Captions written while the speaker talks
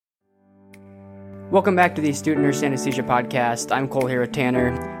Welcome back to the Student Nurse Anesthesia Podcast. I'm Cole here with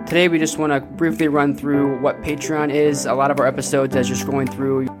Tanner. Today we just want to briefly run through what Patreon is. A lot of our episodes, as you're scrolling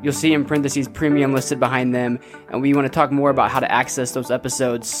through, you'll see in parentheses premium listed behind them, and we want to talk more about how to access those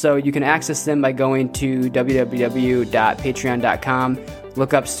episodes. So you can access them by going to www.patreon.com,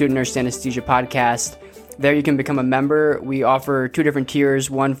 look up Student Nurse Anesthesia Podcast. There you can become a member. We offer two different tiers,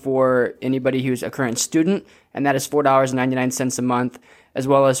 one for anybody who's a current student, and that is $4.99 a month, as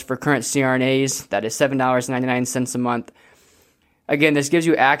well as for current CRNAs, that is $7.99 a month. Again, this gives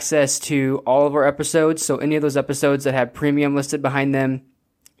you access to all of our episodes, so any of those episodes that have premium listed behind them,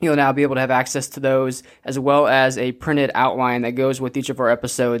 you'll now be able to have access to those, as well as a printed outline that goes with each of our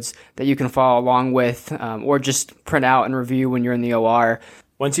episodes that you can follow along with, or just print out and review when you're in the OR.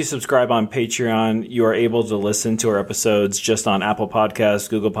 Once you subscribe on Patreon, you are able to listen to our episodes just on Apple Podcasts,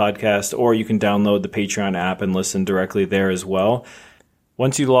 Google Podcasts, or you can download the Patreon app and listen directly there as well.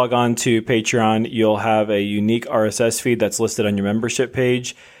 Once you log on to Patreon, you'll have a unique RSS feed that's listed on your membership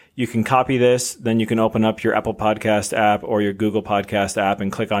page. You can copy this, then you can open up your Apple Podcast app or your Google Podcast app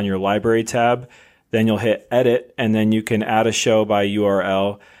and click on your library tab. Then you'll hit edit, and then you can add a show by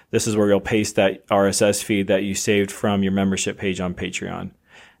URL. This is where you'll paste that RSS feed that you saved from your membership page on Patreon.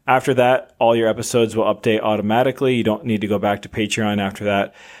 After that, all your episodes will update automatically. You don't need to go back to Patreon after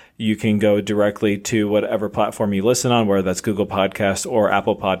that. You can go directly to whatever platform you listen on, whether that's Google Podcasts or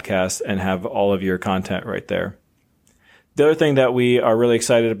Apple Podcasts, and have all of your content right there. The other thing that we are really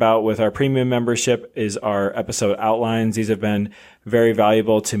excited about with our premium membership is our episode outlines. These have been very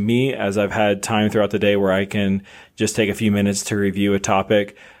valuable to me as I've had time throughout the day where I can just take a few minutes to review a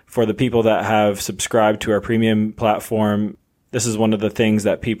topic. For the people that have subscribed to our premium platform, this is one of the things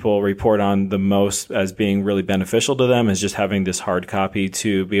that people report on the most as being really beneficial to them, is just having this hard copy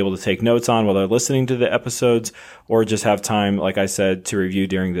to be able to take notes on while they're listening to the episodes, or just have time, like I said, to review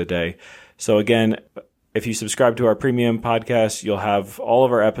during the day. So again, if you subscribe to our premium podcast, you'll have all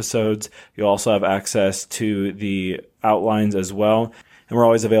of our episodes. You'll also have access to the outlines as well. And we're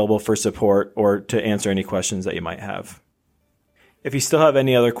always available for support or to answer any questions that you might have. If you still have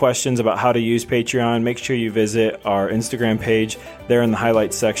any other questions about how to use Patreon, make sure you visit our Instagram page. There in the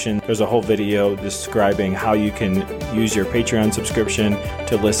highlights section, there's a whole video describing how you can use your Patreon subscription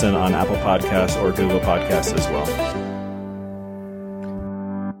to listen on Apple Podcasts or Google Podcasts as well.